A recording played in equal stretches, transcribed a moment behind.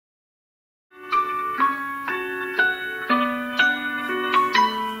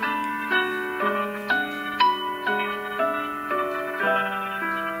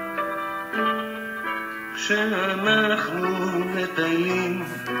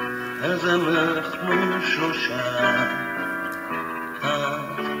אז אנחנו שלושה, את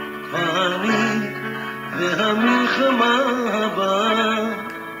ואני והמלחמה הבאה.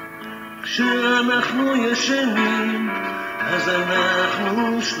 כשאנחנו ישנים, אז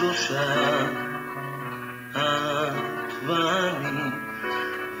אנחנו שלושה, את ואני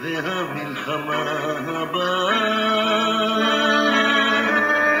והמלחמה הבאה.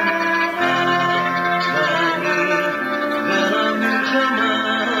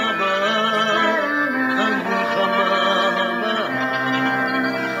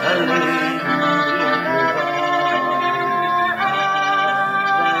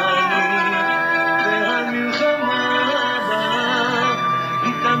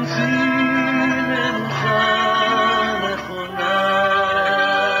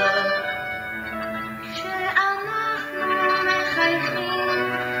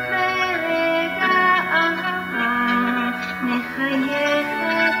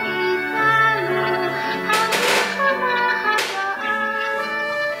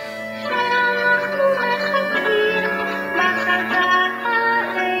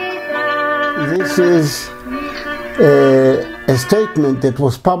 This is a statement that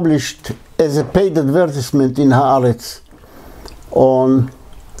was published as a paid advertisement in Haaretz on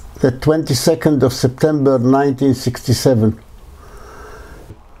the 22nd of September 1967.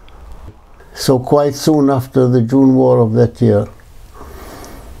 So quite soon after the June War of that year.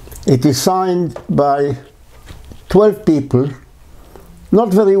 It is signed by 12 people, not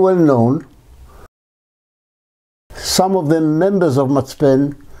very well known, some of them members of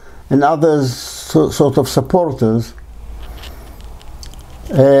Matzpen and others sort of supporters.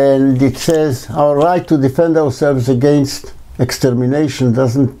 And it says our right to defend ourselves against extermination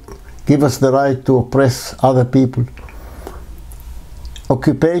doesn't give us the right to oppress other people.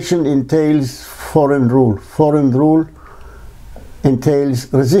 Occupation entails foreign rule. Foreign rule entails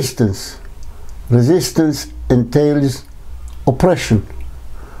resistance. Resistance entails oppression.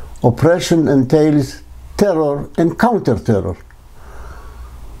 Oppression entails terror and counter-terror.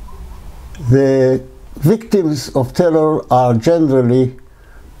 The victims of terror are generally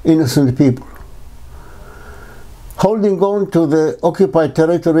innocent people. Holding on to the occupied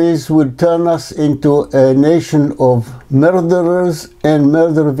territories will turn us into a nation of murderers and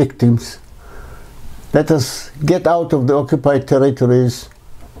murder victims. Let us get out of the occupied territories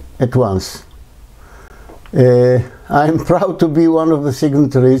at once. I am proud to be one of the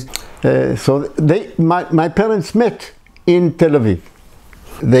signatories. My parents met in Tel Aviv.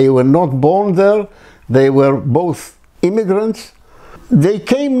 They were not born there. They were both immigrants. They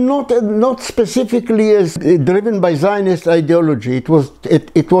came not specifically as driven by Zionist ideology. It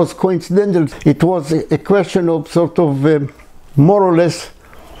was coincidental. It was a question of sort of more or less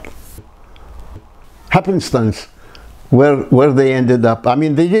happenstance where they ended up. I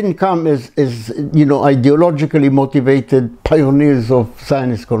mean, they didn't come as ideologically motivated pioneers of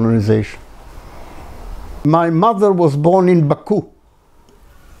Zionist colonization. My mother was born in Baku.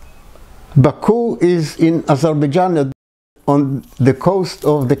 Baku is in Azerbaijan on the coast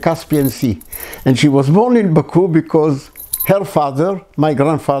of the Caspian Sea. And she was born in Baku because her father, my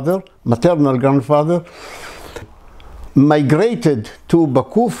grandfather, maternal grandfather, migrated to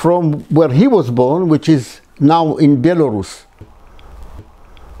Baku from where he was born, which is now in Belarus,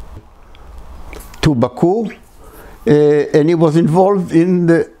 to Baku, and he was involved in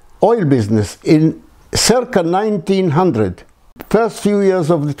the oil business in circa 1900. First few years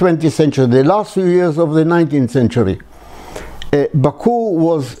of the 20th century, the last few years of the 19th century. Baku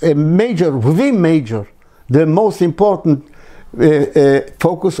was the most important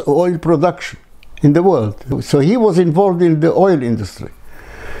focus of oil production in the world. So he was involved in the oil industry.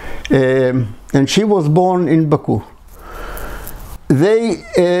 And she was born in Baku. They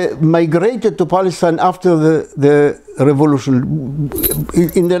migrated to Palestine after the revolution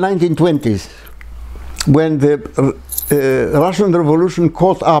in the 1920s, when the Russian Revolution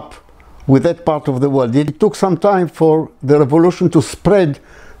caught up with that part of the world. It took some time for the revolution to spread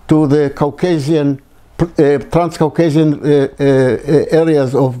to the Caucasian, Trans-Caucasian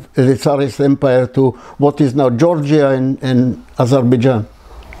areas of the Tsarist Empire, to what is now Georgia and Azerbaijan.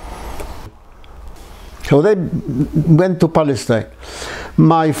 So they went to Palestine.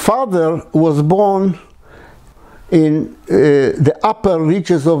 My father was born in the upper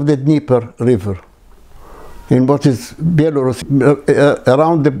reaches of the Dnieper River, in what is Belarus,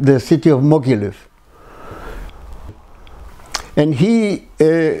 around the city of Mogilev. And he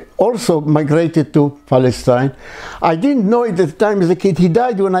also migrated to Palestine. I didn't know it at the time as a kid. He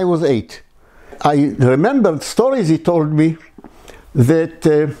died when I was 8. I remembered stories he told me that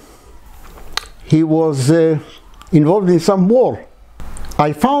he was involved in some war.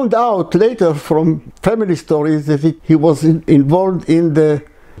 I found out later from family stories that he was involved in the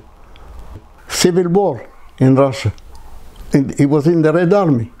civil war in Russia. He was in the Red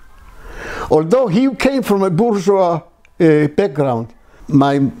Army. Although he came from a bourgeois background,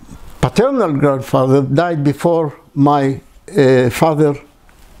 my paternal grandfather died before my father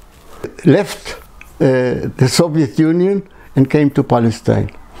left the Soviet Union and came to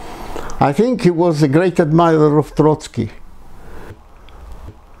Palestine. I think he was a great admirer of Trotsky,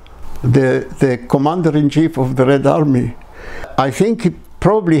 the commander-in-chief of the Red Army. I think he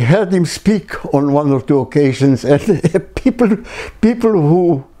probably heard him speak on one or two occasions, and people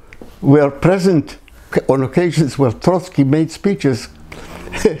who were present on occasions where Trotsky made speeches.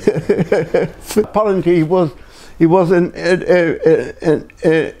 Apparently he was an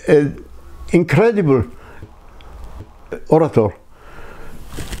incredible orator.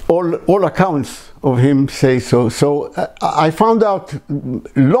 All accounts of him say so. So I found out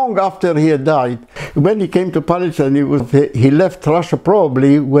long after he had died. When he came to Palestine, he left Russia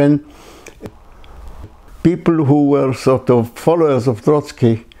probably when people who were sort of followers of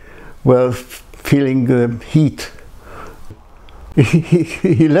Trotsky were feeling the heat.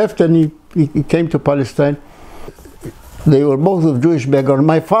 He left and he came to Palestine. They were both of Jewish background.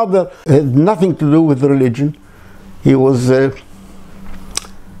 My father had nothing to do with religion. He was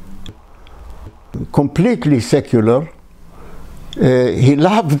completely secular. He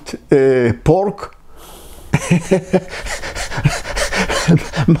loved pork.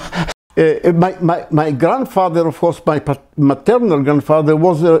 My grandfather, of course, my maternal grandfather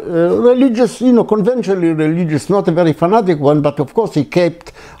was a religious, conventionally religious, not a very fanatic one, but of course he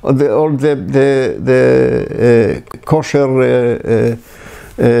kept all the kosher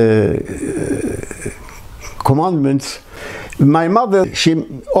commandments. My mother, she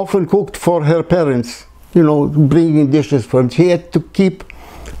often cooked for her parents, bringing dishes for them. She had to keep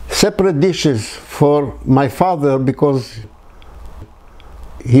separate dishes for my father because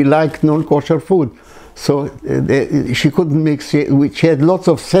he liked non-kosher food. So she couldn't mix. She had lots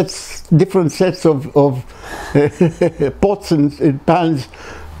of different sets of pots and pans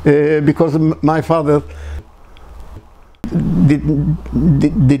because my father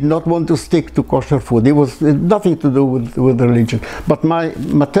did not want to stick to kosher food. It was nothing to do with religion. But my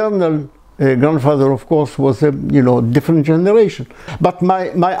maternal grandfather, of course, was a different generation. But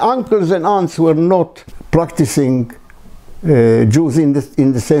my uncles and aunts were not practicing Jews in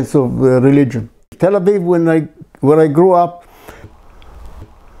the sense of religion. Tel Aviv, where I grew up,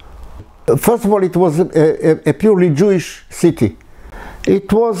 first of all, it was a purely Jewish city.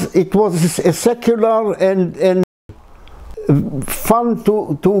 It was a secular and fun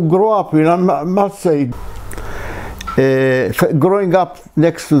to grow up in. I must say, growing up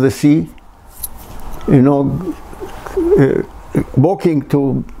next to the sea, walking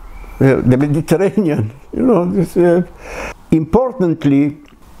to the Mediterranean, importantly,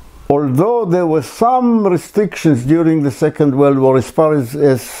 although there were some restrictions during the Second World War as far as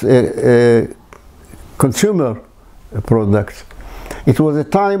consumer products, it was a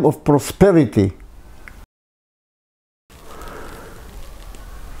time of prosperity.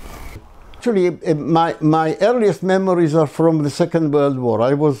 Actually, my earliest memories are from the Second World War.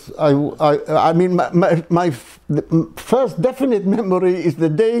 My first definite memory is the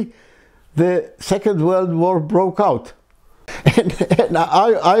day the Second World War broke out. And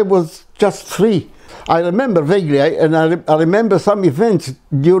I was just 3. I remember vaguely, and I remember some events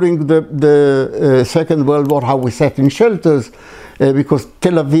during the Second World War, how we sat in shelters, because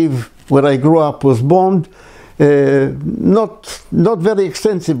Tel Aviv, where I grew up, was bombed, not very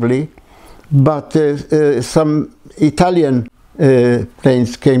extensively, but some Italian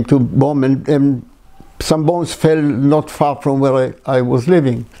planes came to bomb, and some bombs fell not far from where I was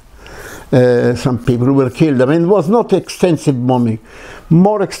living. Some people were killed. I mean, it was not extensive bombing.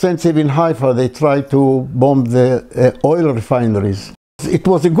 More extensive in Haifa, they tried to bomb the oil refineries. It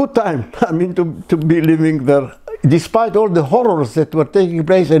was a good time, to be living there, despite all the horrors that were taking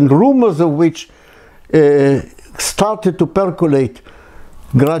place and rumors of which started to percolate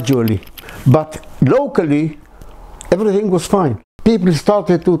gradually. But locally, everything was fine. People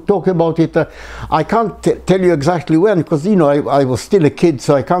started to talk about it. I can't tell you exactly when, because I was still a kid,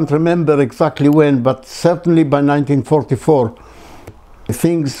 so I can't remember exactly when, but certainly by 1944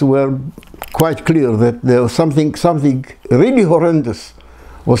 things were quite clear that there was something really horrendous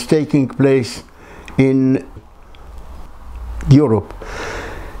was taking place in Europe.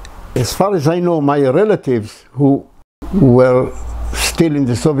 As far as I know, my relatives who were still in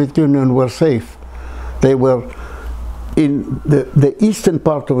the Soviet Union were safe. They were in the eastern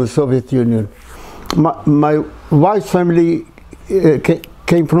part of the Soviet Union. My wife's family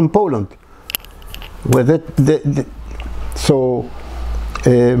came from Poland. Where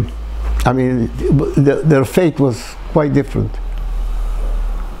I mean, their fate was quite different.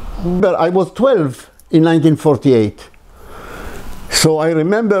 But I was 12 in 1948, so I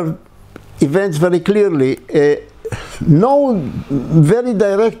remember events very clearly. No very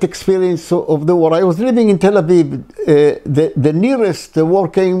direct experience of the war. I was living in Tel Aviv. The nearest the war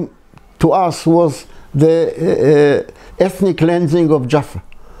came to us was the ethnic cleansing of Jaffa,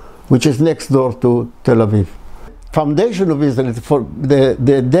 which is next door to Tel Aviv. Foundation of Israel, for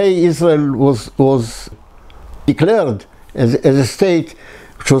the day Israel was declared as a state,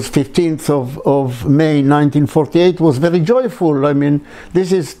 which was 15th of May 1948, was very joyful. I mean,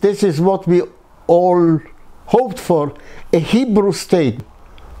 this is what we all hoped for, a Hebrew state.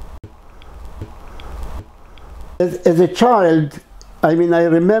 As a child, I mean, I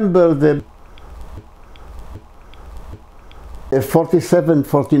remember the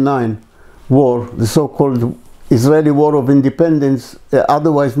 47-49 war, the so-called Israeli War of Independence,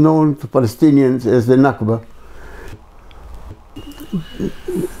 otherwise known to Palestinians as the Nakba.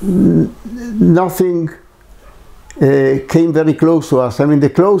 Nothing came very close to us. I mean, the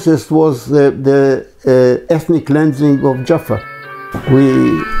closest was the ethnic cleansing of Jaffa.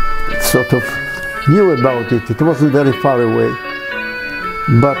 We sort of knew about it. It wasn't very far away.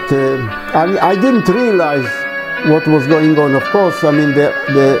 But I didn't realize what was going on. Of course, I mean, the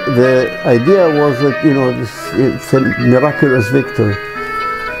idea was that, you know, it's a miraculous victory.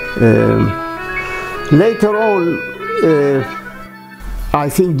 Later on, I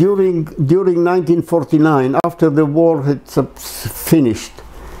think during 1949, after the war had finished,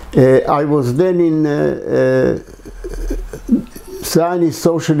 I was then in Zionist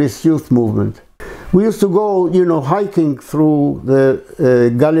Socialist Youth Movement. We used to go, you know, hiking through the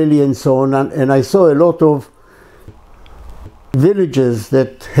Galilee and so on, and I saw a lot of villages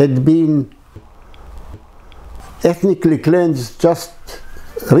that had been ethnically cleansed just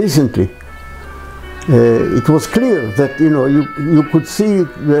recently. It was clear that, you know, you could see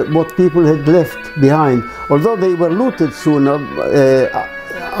what people had left behind, although they were looted sooner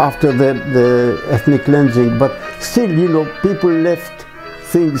after the ethnic cleansing, but still, you know, people left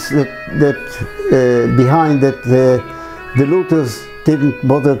things that behind that the looters didn't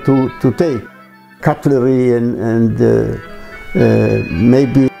bother to take. Cutlery and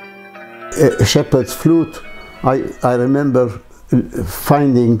maybe a shepherd's flute. I remember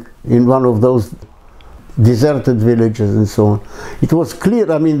finding in one of those deserted villages and so on. It was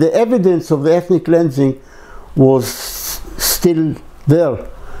clear, I mean, the evidence of the ethnic cleansing was still there.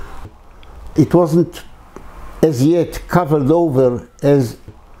 It wasn't as yet covered over as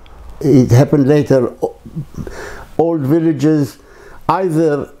it happened later. Old villages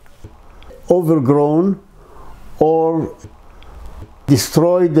either overgrown or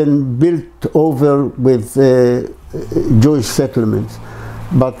destroyed and built over with Jewish settlements.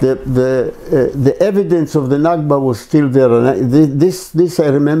 But the evidence of the Nakba was still there, and this I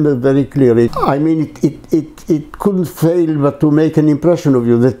remember very clearly. I mean, it couldn't fail but to make an impression of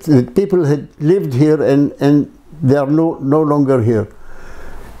you that people had lived here and they are no longer here.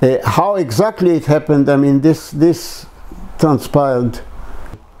 How exactly it happened, I mean, this transpired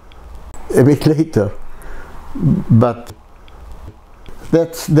a bit later, but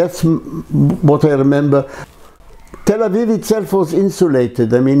that's what I remember. Tel Aviv itself was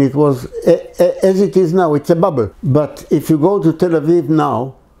insulated. I mean, it was, as it is now, it's a bubble. But if you go to Tel Aviv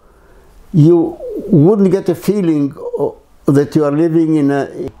now, you wouldn't get a feeling that you are living in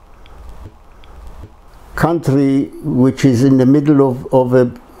a country which is in the middle of a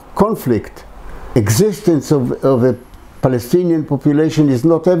conflict. Existence of a Palestinian population is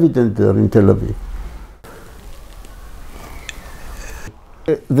not evident there in Tel Aviv.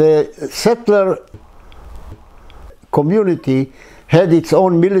 The settler community had its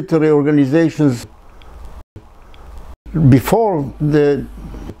own military organizations before the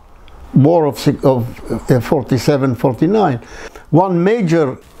war of 47-49. One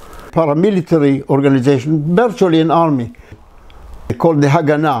major paramilitary organization, virtually an army, called the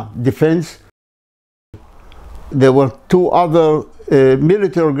Haganah, defense. There were two other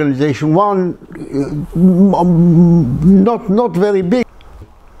military organizations, one not very big,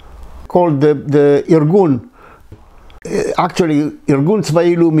 called the Irgun. Actually, Irgun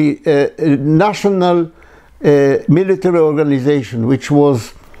Tzvai Leumi, national military organization, which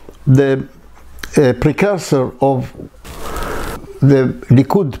was the precursor of the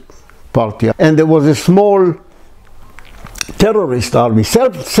Likud party. And there was a small terrorist army,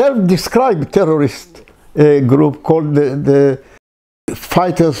 self-described terrorist group called the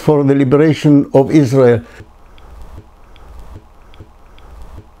Fighters for the Liberation of Israel.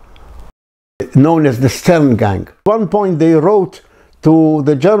 known as the Stern Gang. At one point they wrote to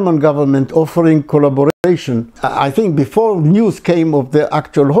the German government offering collaboration. I think before news came of the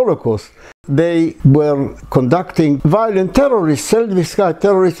actual Holocaust, they were conducting violent terrorist, self-described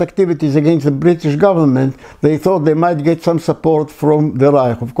terrorist activities against the British government. They thought they might get some support from the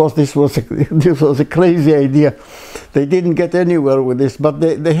Reich. Of course, this was a crazy idea. They didn't get anywhere with this, but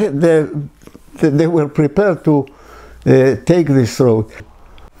they were prepared to take this road.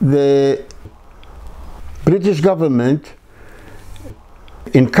 The British government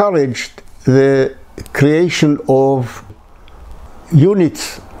encouraged the creation of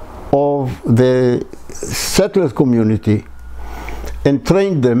units of the settlers community and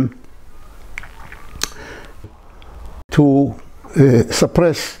trained them to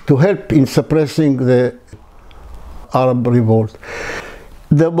help in suppressing the Arab revolt.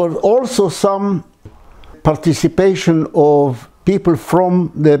 There was also some participation of people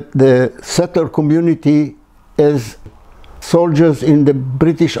from the settler community as soldiers in the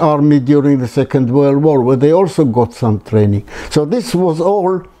British Army during the Second World War, where they also got some training. So this was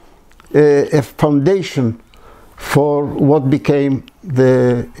all a foundation for what became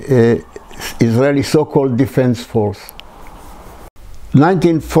the Israeli so-called defense force.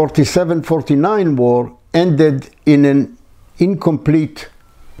 1947-49 war ended in an incomplete,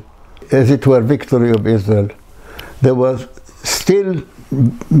 as it were, victory of Israel. There were still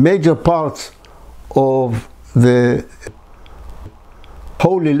major parts of the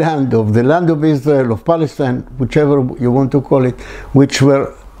Holy Land, of the land of Israel, of Palestine, whichever you want to call it, which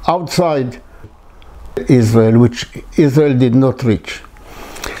were outside Israel, which Israel did not reach.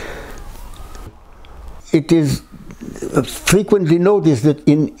 It is frequently noticed that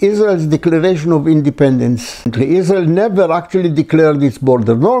in Israel's declaration of independence, Israel never actually declared its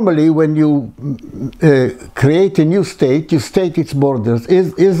border. Normally, when you create a new state, you state its borders.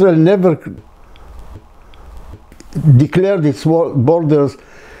 Israel never declared its borders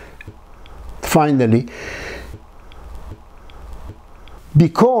finally,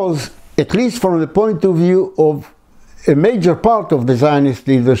 because, at least from the point of view of a major part of the Zionist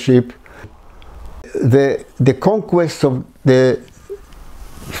leadership, the conquests of the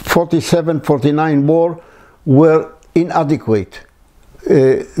 47-49 war were inadequate.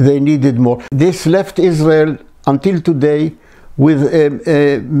 They needed more. This left Israel until today with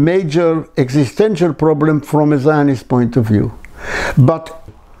a major existential problem from a Zionist point of view. But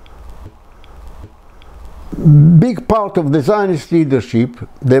big part of the Zionist leadership,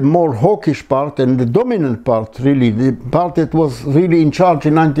 the more hawkish part and the dominant part, really, the part that was really in charge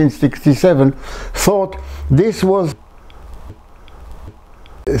in 1967, thought this was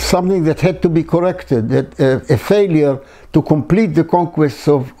something that had to be corrected, that a failure to complete the conquests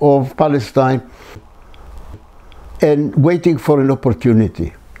of Palestine and waiting for an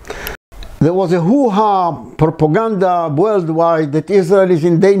opportunity. There was a hoo-ha propaganda worldwide that Israel is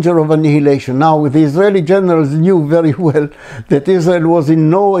in danger of annihilation. Now, the Israeli generals knew very well that Israel was in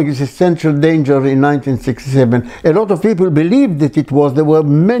no existential danger in 1967. A lot of people believed that it was. There were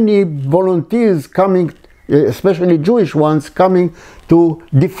many volunteers coming, especially Jewish ones, coming to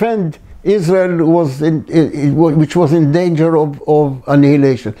defend Israel, which was in danger of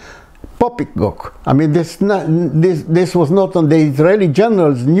annihilation. Poppycock. I mean, this was not on. The Israeli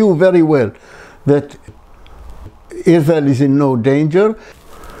generals knew very well that Israel is in no danger.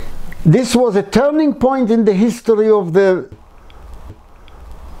 This was a turning point in the history of the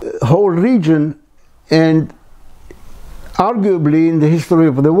whole region and arguably in the history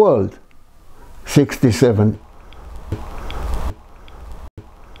of the world, 67.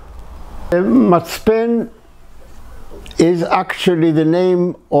 Matzpen is actually the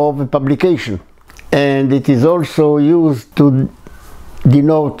name of a publication, and it is also used to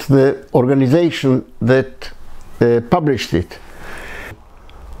denote the organization that published it,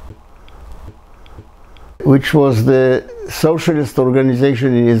 which was the Socialist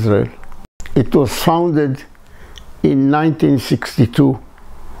Organization in Israel. It was founded in 1962.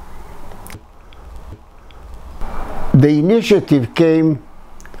 The initiative came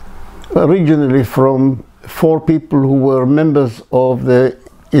originally from 4 people who were members of the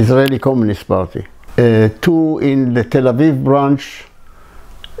Israeli Communist Party. 2 in the Tel Aviv branch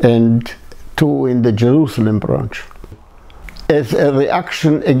and 2 in the Jerusalem branch, as a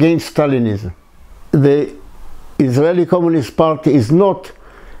reaction against Stalinism. The Israeli Communist Party is not,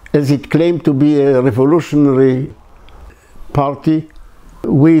 as it claimed to be, a revolutionary party.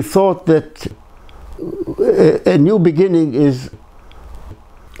 We thought that a new beginning is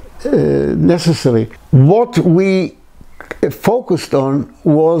necessary. What we focused on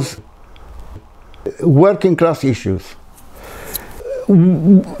was working class issues.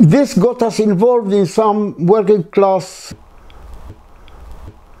 this got us involved in some working class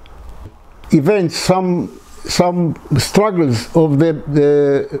events, some struggles of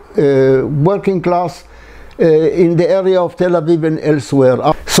the working class in the area of Tel Aviv and elsewhere.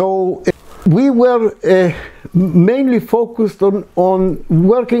 So we were mainly focused on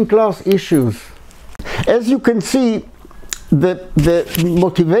working class issues. As you can see, the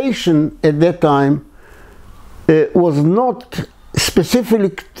motivation at that time was not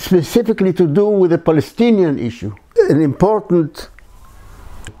specifically to do with the Palestinian issue. An important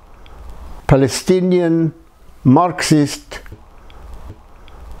Palestinian Marxist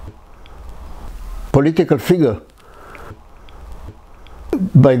political figure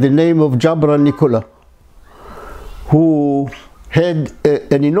by the name of Jabran Nicola, who had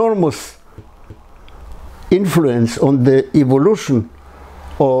an enormous influence on the evolution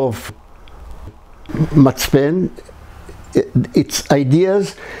of Matzpen, its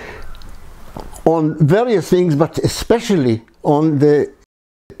ideas on various things, but especially on the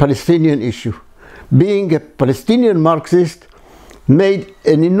Palestinian issue. Being a Palestinian Marxist made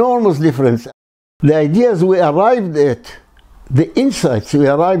an enormous difference. The ideas we arrived at, the insights we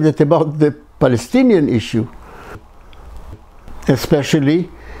arrived at about the Palestinian issue, especially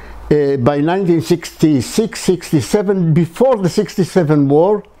by 1966-67, before the 67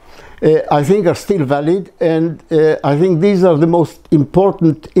 war, I think are still valid, and I think these are the most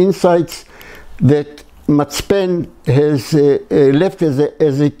important insights that Matzpen has left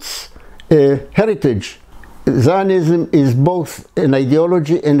as its heritage. Zionism is both an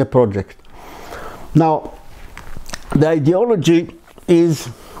ideology and a project. Now, the ideology is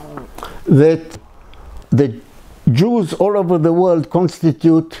that the Jews all over the world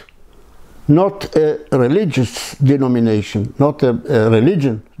constitute not a religious denomination, not a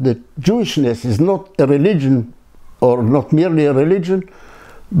religion. The Jewishness is not a religion, or not merely a religion,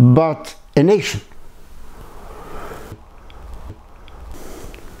 but a nation.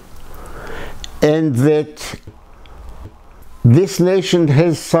 And that this nation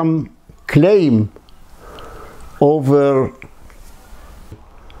has some claim over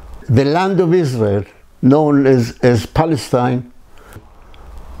the land of Israel, known as Palestine.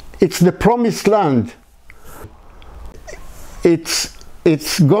 It's the promised land. It's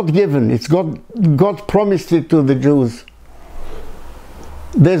God-given. It's God promised it to the Jews.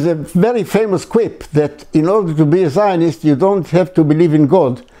 There's a very famous quip that in order to be a Zionist, you don't have to believe in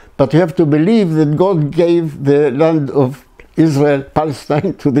God, but you have to believe that God gave the land of Israel,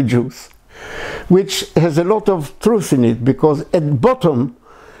 Palestine, to the Jews, which has a lot of truth in it, because at bottom,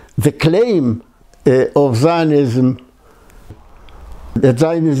 the claim of Zionism, that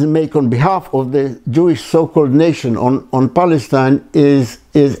Zionism make on behalf of the Jewish so-called nation on Palestine is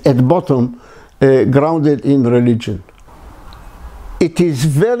at bottom grounded in religion. It is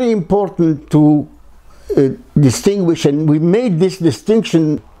very important to distinguish, and we made this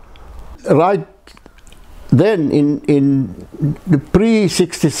distinction right then in the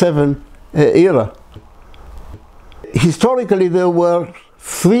pre-67 era. Historically, there were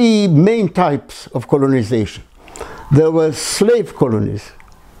three main types of colonization. There were slave colonies,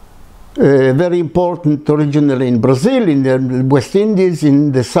 very important originally in Brazil, in the West Indies,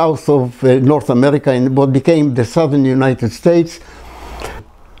 in the south of North America, in what became the southern United States,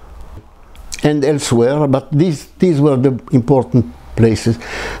 and elsewhere, but these were the important places.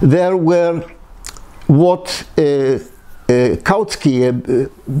 There were what Kautsky, a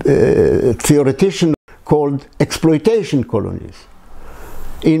theoretician, called exploitation colonies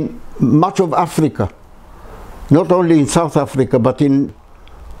in much of Africa, not only in South Africa, but in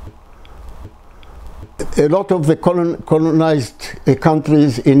a lot of the colonized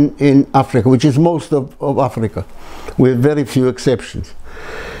countries in Africa, which is most of Africa, with very few exceptions.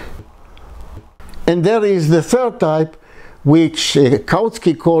 And there is the third type, which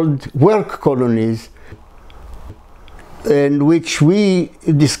Kautsky called work colonies, and which we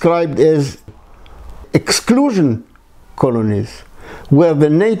described as exclusion colonies, where the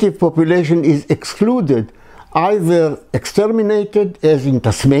native population is excluded, either exterminated, as in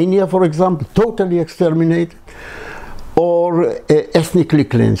Tasmania, for example, totally exterminated, or ethnically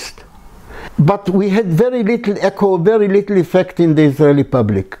cleansed. But we had very little echo, very little effect in the Israeli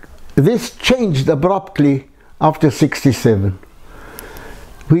public. This changed abruptly after '67.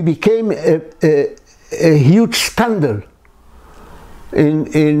 We became a huge scandal in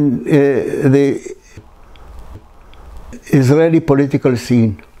the Israeli political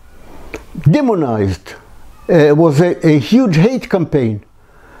scene. Demonized. Was a huge hate campaign.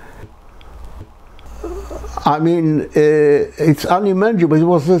 I mean, it's unimaginable. It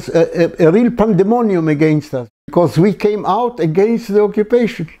was a real pandemonium against us. because we came out against the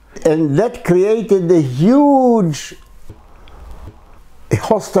occupation. And that created a huge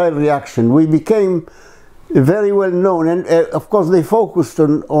hostile reaction. We became very well known, and of course they focused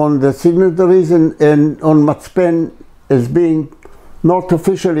on the signatories and on Matzpen as being not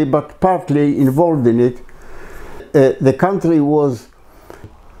officially but partly involved in it. The country was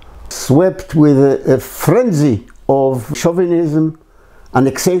swept with a frenzy of chauvinism,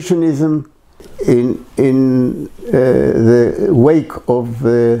 annexationism in the wake of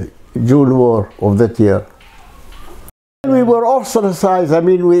the June War of that year. We were ostracized. I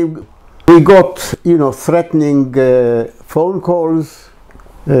mean, we got, you know, threatening phone calls,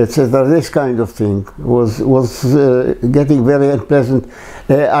 etc. This kind of thing was getting very unpleasant.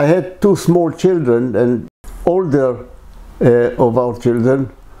 I had two small children, and older of our children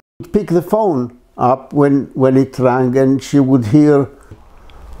would pick the phone up when it rang, and she would hear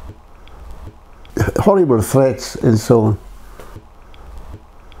horrible threats and so on.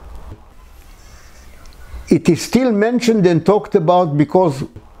 It is still mentioned and talked about because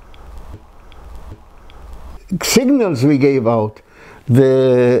signals we gave out,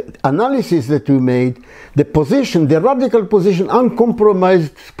 the analysis that we made, the position, the radical position,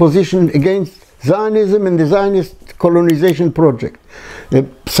 uncompromised position against Zionism and the Zionist colonization project, the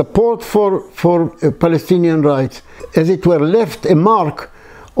support for Palestinian rights, as it were, left a mark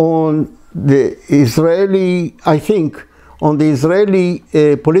on the Israeli, I think, on the Israeli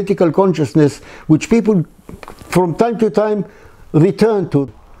political consciousness, which people from time to time return to.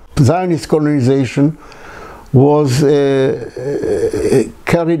 Zionist colonization was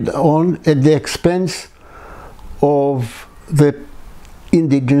carried on at the expense of the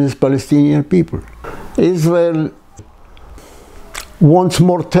indigenous Palestinian people. Israel wants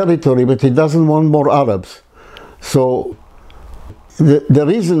more territory, but it doesn't want more Arabs. So the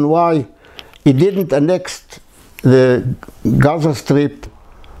reason why it didn't annex the Gaza Strip,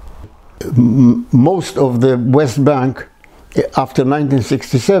 most of the West Bank after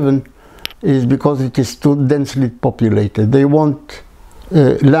 1967, is because it is too densely populated. They want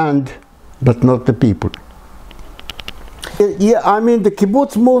land, but not the people. Yeah, I mean, the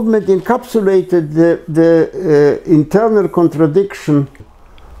kibbutz movement encapsulated the internal contradiction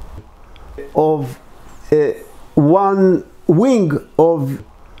of one wing of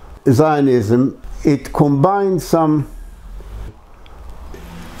Zionism. It combined some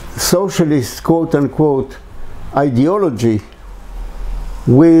socialist, quote-unquote, ideology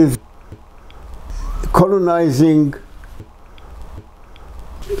with colonizing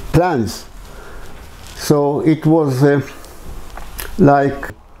plans. So it was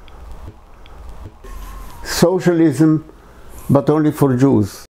like socialism, but only for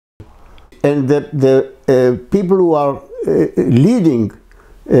Jews. And the people who are leading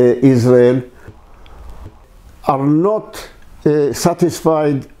Israel are not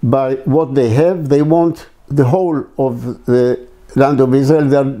satisfied by what they have. They want the whole of the land of Israel.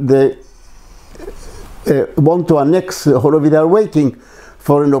 They want to annex the whole of it. They are waiting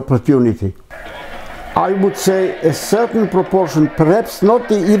for an opportunity. I would say a certain proportion, perhaps not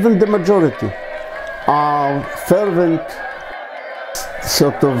even the majority, are fervent,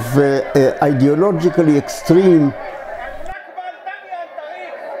 sort of ideologically extreme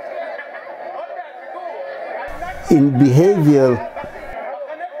in behavior,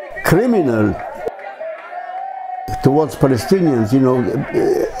 criminal towards Palestinians, you know,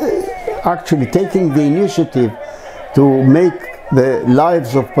 actually taking the initiative to make the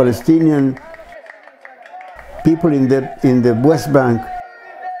lives of Palestinian people in the West Bank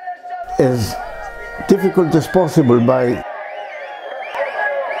as difficult as possible by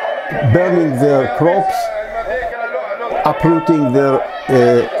burning their crops, uprooting their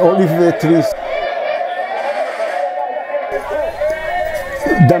olive trees,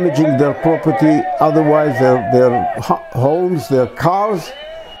 damaging their property, otherwise their homes, their cars.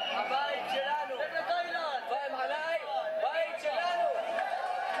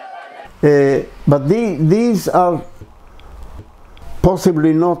 But these are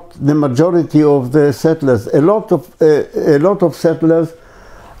possibly not the majority of the settlers. A lot of settlers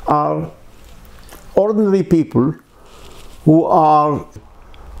are ordinary people who are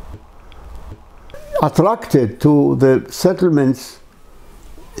attracted to the settlements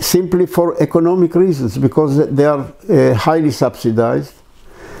simply for economic reasons, because they are highly subsidized,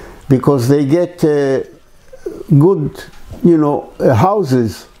 because they get good, you know,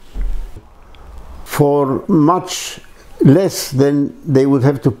 houses for much less than they would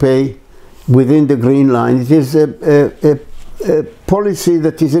have to pay within the Green Line. It is a policy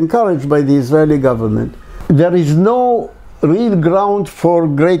that is encouraged by the Israeli government. There is no real ground for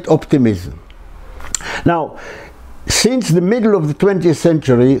great optimism. Now, since the middle of the 20th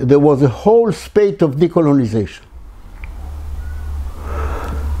century, there was a whole spate of decolonization.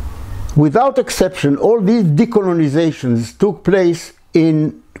 Without exception, all these decolonizations took place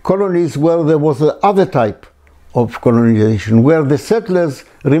in colonies where there was another type of colonization, where the settlers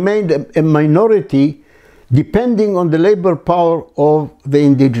remained a minority depending on the labor power of the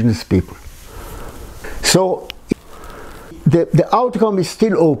indigenous people. So the outcome is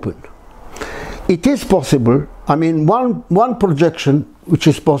still open. It is possible, I mean, one projection which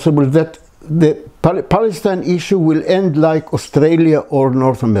is possible, that the Palestine issue will end like Australia or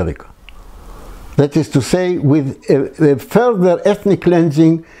North America. That is to say, with a further ethnic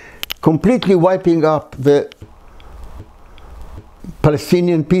cleansing, completely wiping up the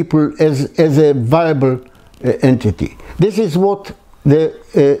Palestinian people as a viable entity. This is what the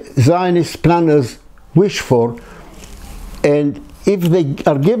Zionist planners wish for, and if they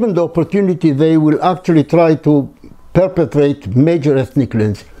are given the opportunity, they will actually try to perpetrate major ethnic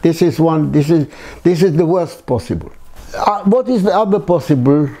cleansing. This is the worst possible. What is the other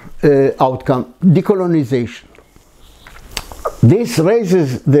possible outcome? Decolonization. This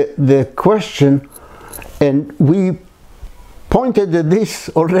raises the question, and we pointed at this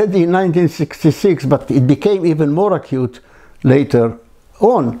already in 1966, but it became even more acute later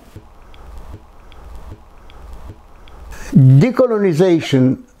on.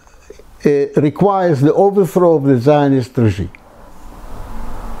 Decolonization requires the overthrow of the Zionist regime.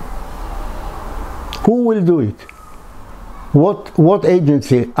 Who will do it? What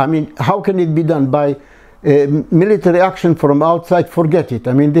agency? I mean, how can it be done? By military action from outside? Forget it.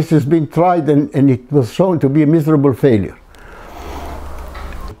 I mean, this has been tried and it was shown to be a miserable failure.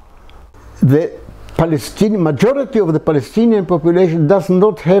 The majority of the Palestinian population does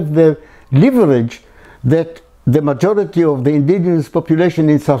not have the leverage that the majority of the indigenous population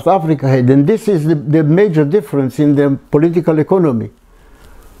in South Africa had, and this is the major difference in the political economy.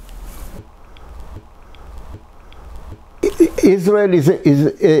 Israel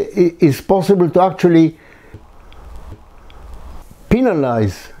is possible to actually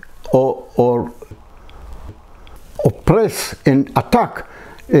penalize or oppress and attack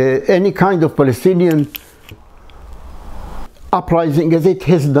any kind of Palestinian uprising as it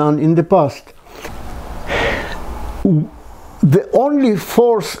has done in the past. The only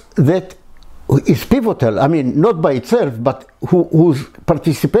force that is pivotal, I mean, not by itself, but whose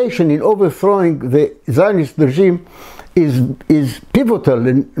participation in overthrowing the Zionist regime is pivotal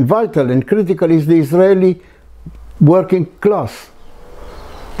and vital and critical, is the Israeli working class.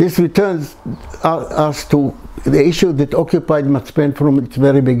 This returns us to the issue that occupied Matzpen from its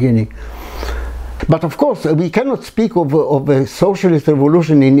very beginning. But of course, we cannot speak of a socialist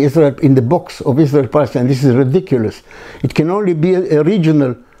revolution in Israel, in the box of Israel-Palestine. This is ridiculous. It can only be a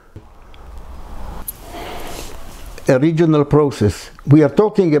regional process. We are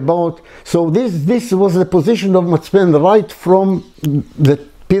talking about, so this was the position of Matzpen right from the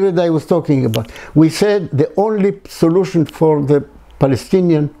period I was talking about. We said the only solution for the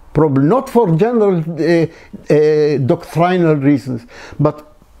Palestinian problem, not for general doctrinal reasons, but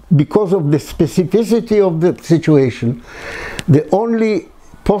because of the specificity of the situation, the only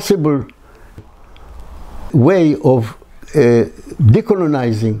possible way of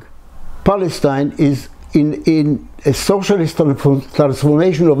decolonizing Palestine is in a socialist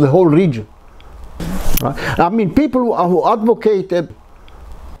transformation of the whole region. Right? I mean, people who advocate a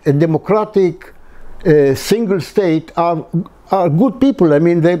democratic single state are good people. I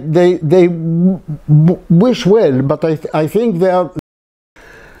mean, they wish well, but I think they are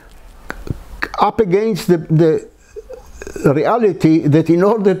up against the reality that in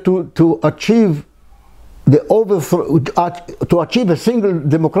order to achieve the overthrow, to achieve a single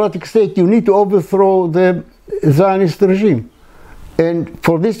democratic state, you need to overthrow the Zionist regime, and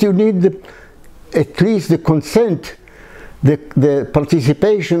for this you need at least the consent, the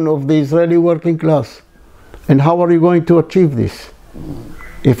participation of the Israeli working class. And how are you going to achieve this,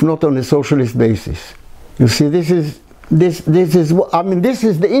 if not on a socialist basis? You see, this is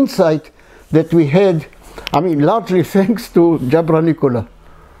the insight that we had, I mean, largely thanks to Jabra Nicola,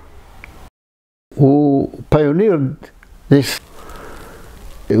 who pioneered this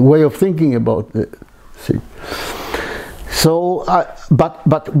way of thinking about the thing. So,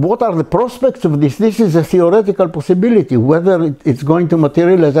 but what are the prospects of this? This is a theoretical possibility. Whether it's going to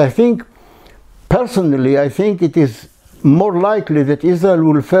materialize, I think, personally, I think it is more likely that Israel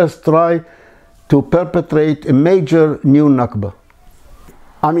will first try to perpetrate a major new Nakba.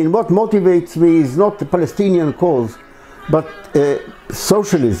 I mean, what motivates me is not the Palestinian cause, but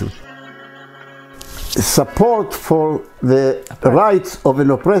socialism. support for the rights of an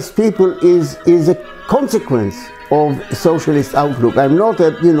oppressed people is a consequence of socialist outlook. I'm not,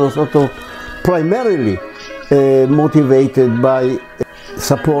 sort of primarily motivated by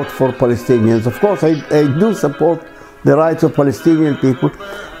support for Palestinians. Of course, I do support the rights of Palestinian people,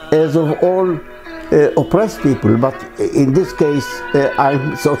 as of all oppressed people, but in this case,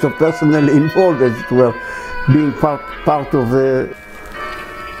 I'm sort of personally involved, as it were, being part of the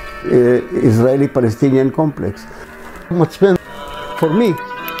Israeli-Palestinian complex. Matzpen, for me,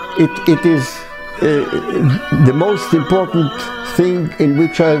 it is the most important thing in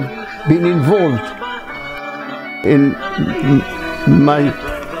which I've been involved in my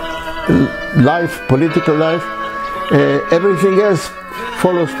life, political life. Everything else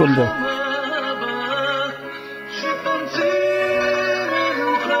follows from there.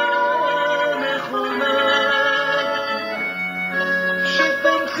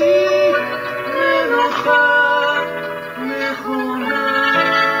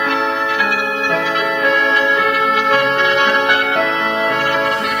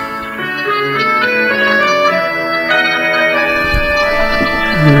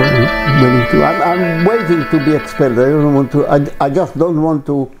 I'm waiting to be expelled. I don't want to. I just don't want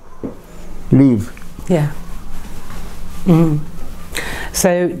to leave. Yeah.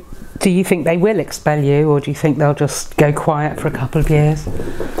 So, do you think they will expel you, or do you think they'll just go quiet for a couple of years?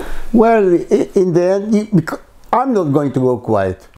 Well, in the end, I'm not going to go quiet.